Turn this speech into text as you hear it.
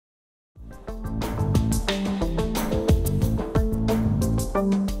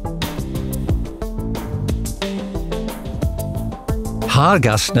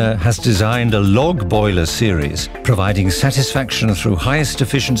Hargassner has designed a log boiler series, providing satisfaction through highest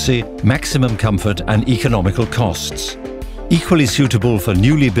efficiency, maximum comfort and economical costs. Equally suitable for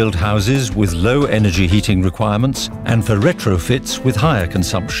newly built houses with low energy heating requirements and for retrofits with higher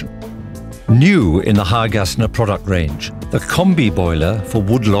consumption. New in the Hargassner product range, the combi boiler for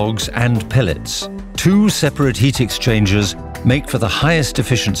wood logs and pellets. Two separate heat exchangers make for the highest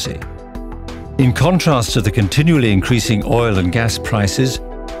efficiency. In contrast to the continually increasing oil and gas prices,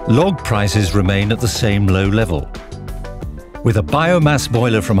 log prices remain at the same low level. With a biomass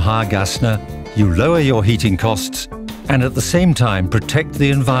boiler from Hargassner, you lower your heating costs and at the same time protect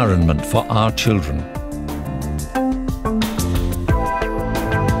the environment for our children.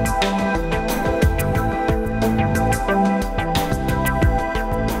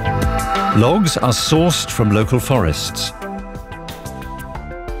 Logs are sourced from local forests.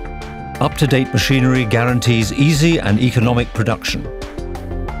 Up-to-date machinery guarantees easy and economic production.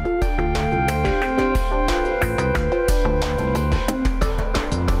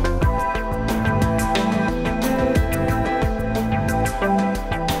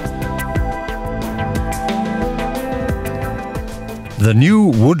 The new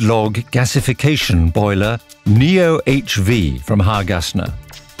wood log gasification boiler Neo HV from Hargassner.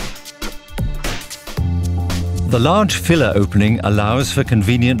 The large filler opening allows for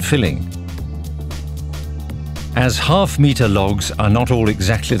convenient filling. As half-meter logs are not all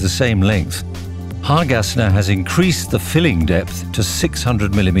exactly the same length, Hargassner has increased the filling depth to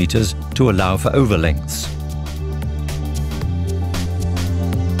 600 mm to allow for overlengths.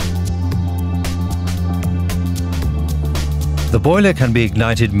 The boiler can be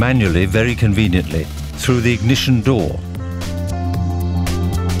ignited manually very conveniently through the ignition door.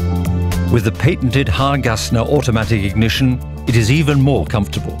 With the patented Hargassner automatic ignition, it is even more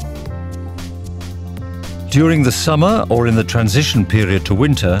comfortable. During the summer or in the transition period to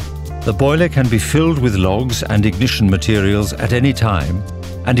winter, the boiler can be filled with logs and ignition materials at any time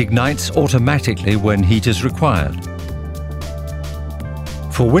and ignites automatically when heat is required.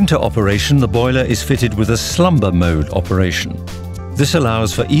 For winter operation, the boiler is fitted with a slumber mode operation. This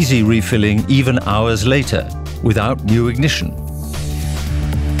allows for easy refilling even hours later, without new ignition.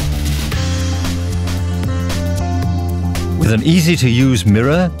 With an easy-to-use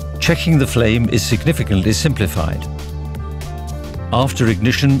mirror, checking the flame is significantly simplified. After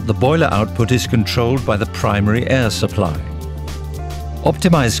ignition, the boiler output is controlled by the primary air supply.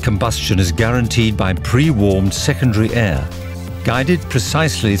 Optimized combustion is guaranteed by pre-warmed secondary air, guided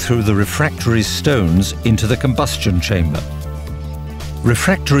precisely through the refractory stones into the combustion chamber.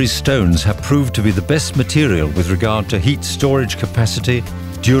 Refractory stones have proved to be the best material with regard to heat storage capacity,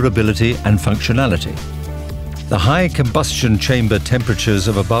 durability and functionality. The high combustion chamber temperatures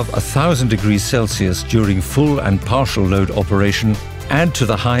of above 1000 degrees Celsius during full and partial load operation add to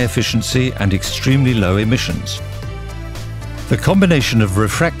the high efficiency and extremely low emissions. The combination of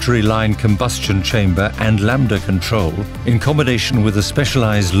refractory line combustion chamber and lambda control, in combination with a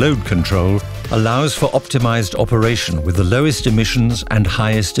specialized load control, allows for optimized operation with the lowest emissions and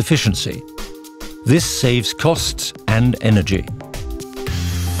highest efficiency. This saves costs and energy.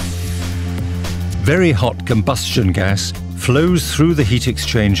 Very hot combustion gas flows through the heat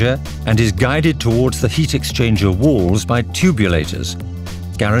exchanger and is guided towards the heat exchanger walls by tubulators,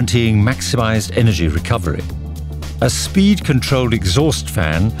 guaranteeing maximized energy recovery. A speed-controlled exhaust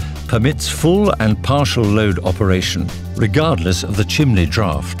fan permits full and partial load operation, regardless of the chimney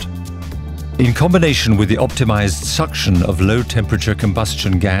draft. In combination with the optimized suction of low-temperature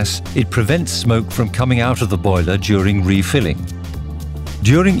combustion gas, it prevents smoke from coming out of the boiler during refilling.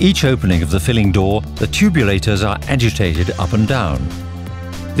 During each opening of the filling door, the tubulators are agitated up and down.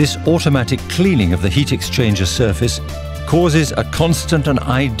 This automatic cleaning of the heat exchanger surface causes a constant and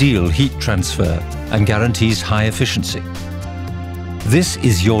ideal heat transfer and guarantees high efficiency. This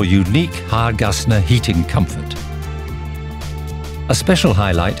is your unique Hargassner heating comfort. A special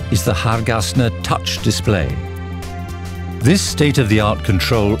highlight is the Hargassner touch display. This state-of-the-art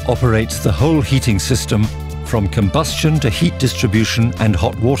control operates the whole heating system from combustion to heat distribution and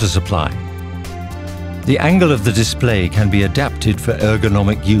hot water supply. The angle of the display can be adapted for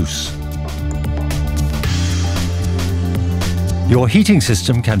ergonomic use. Your heating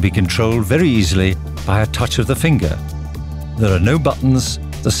system can be controlled very easily by a touch of the finger. There are no buttons,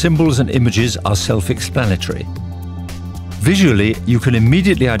 the symbols and images are self-explanatory. Visually, you can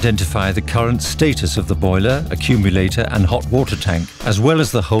immediately identify the current status of the boiler, accumulator and hot water tank, as well as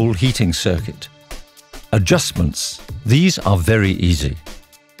the whole heating circuit. Adjustments. These are very easy.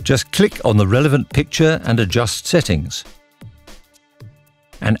 Just click on the relevant picture and adjust settings.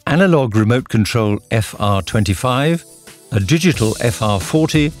 An analog remote control FR25 a digital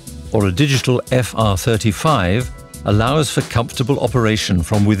FR40 or a digital FR35 allows for comfortable operation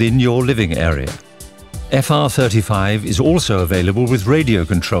from within your living area. FR35 is also available with radio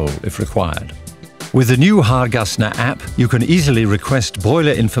control if required. With the new Hargassner app, you can easily request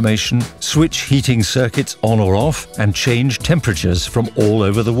boiler information, switch heating circuits on or off, and change temperatures from all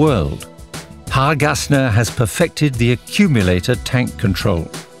over the world. Hargassner has perfected the accumulator tank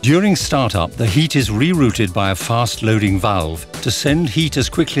control. During startup, the heat is rerouted by a fast-loading valve to send heat as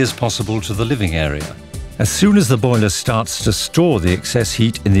quickly as possible to the living area. As soon as the boiler starts to store the excess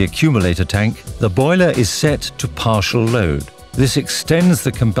heat in the accumulator tank, the boiler is set to partial load. This extends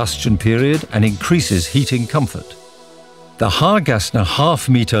the combustion period and increases heating comfort. The Hargassner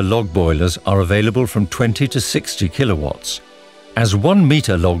half-meter log boilers are available from 20 to 60 kilowatts. As 1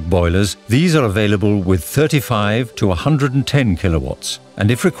 meter log boilers, these are available with 35 to 110 kilowatts, and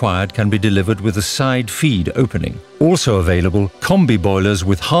if required can be delivered with a side feed opening. Also available, combi boilers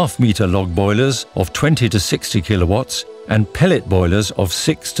with half-meter log boilers of 20 to 60 kilowatts and pellet boilers of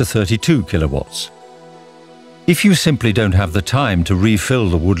 6 to 32 kilowatts. If you simply don't have the time to refill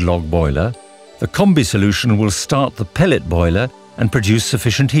the wood log boiler, the combi solution will start the pellet boiler and produce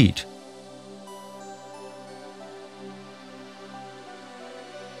sufficient heat.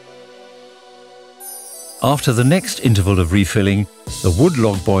 After the next interval of refilling, the wood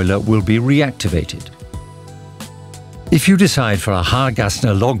log boiler will be reactivated. If you decide for a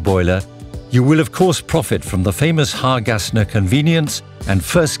Hargassner log boiler, you will of course profit from the famous Hargassner convenience and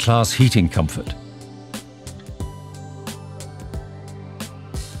first-class heating comfort.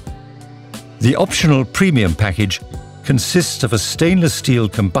 The optional premium package consists of a stainless steel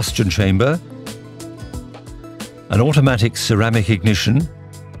combustion chamber, an automatic ceramic ignition,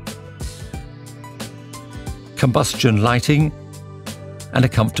 combustion lighting, and a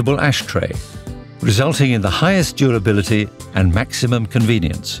comfortable ashtray, resulting in the highest durability and maximum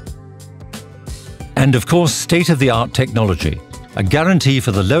convenience. And of course, state-of-the-art technology, a guarantee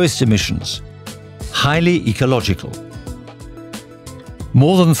for the lowest emissions, highly ecological.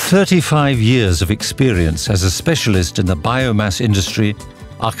 More than 35 years of experience as a specialist in the biomass industry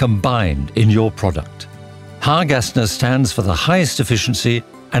are combined in your product. Hargassner stands for the highest efficiency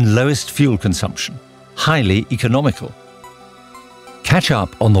and lowest fuel consumption, highly economical. Catch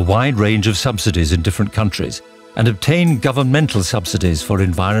up on the wide range of subsidies in different countries and obtain governmental subsidies for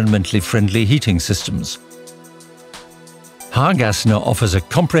environmentally friendly heating systems. Hargassner offers a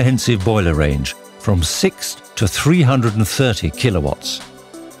comprehensive boiler range from 6 to 330 kilowatts,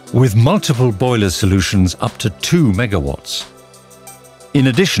 with multiple boiler solutions up to 2 megawatts. In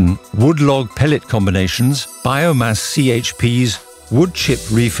addition, wood log pellet combinations, biomass CHPs, wood chip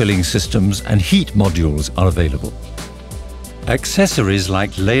refilling systems and heat modules are available. Accessories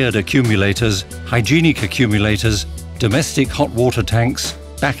like layered accumulators, hygienic accumulators, domestic hot water tanks,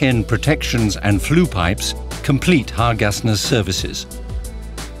 back-end protections and flue pipes complete Hargassner's services.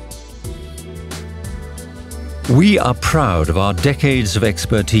 We are proud of our decades of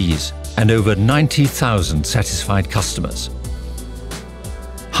expertise and over 90,000 satisfied customers.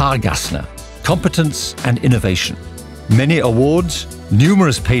 Hargassner, competence and innovation. Many awards,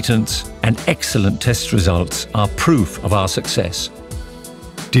 numerous patents and excellent test results are proof of our success.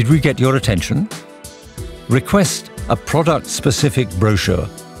 Did we get your attention? Request a product-specific brochure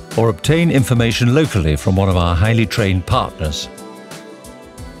or obtain information locally from one of our highly trained partners.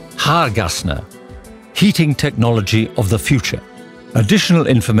 Hargassner, heating technology of the future. Additional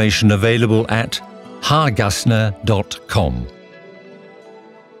information available at hargassner.com.